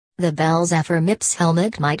The Bell Zephyr MIPS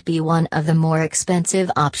helmet might be one of the more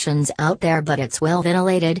expensive options out there, but it's well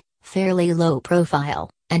ventilated, fairly low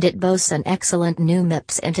profile, and it boasts an excellent new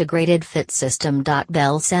MIPS-integrated fit system.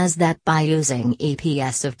 Bell says that by using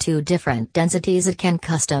EPS of 2 different densities it can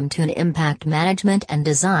custom tune impact management and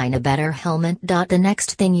design a better helmet. The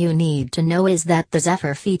next thing you need to know is that the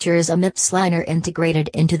Zephyr features a MIPS liner integrated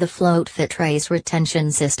into the float fit trace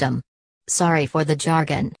retention system. Sorry for the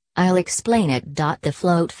jargon, I'll explain it. The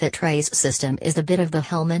float fit trace system is the bit of the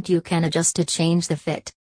helmet you can adjust to change the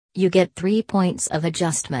fit. You get 3 points of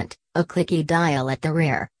adjustment, a clicky dial at the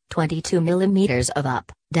rear, 22 mm of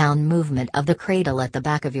up-down movement of the cradle at the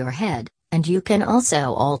back of your head, and you can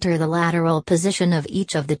also alter the lateral position of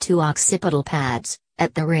each of the 2 occipital pads,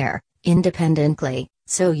 at the rear, independently,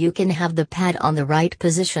 so you can have the pad on the right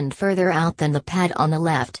positioned further out than the pad on the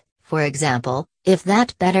left, for example, if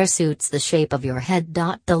that better suits the shape of your head.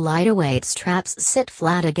 The lighter-weight straps sit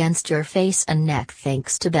flat against your face and neck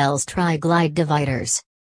thanks to Bell's Tri-Glide dividers.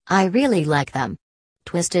 I really like them.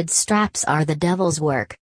 Twisted straps are the devil's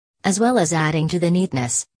work. As well as adding to the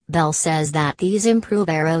neatness, Bell says that these improve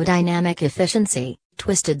aerodynamic efficiency.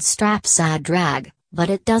 Twisted straps add drag, but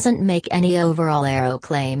it doesn't make any overall aero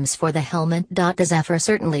claims for the helmet. The Zephyr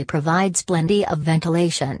certainly provides plenty of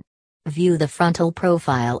ventilation. View the frontal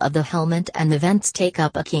profile of the helmet and the vents take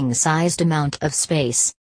up a king-sized amount of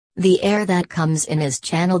space. The air that comes in is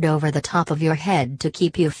channeled over the top of your head to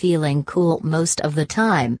keep you feeling cool most of the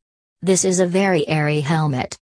time. This is a very airy helmet.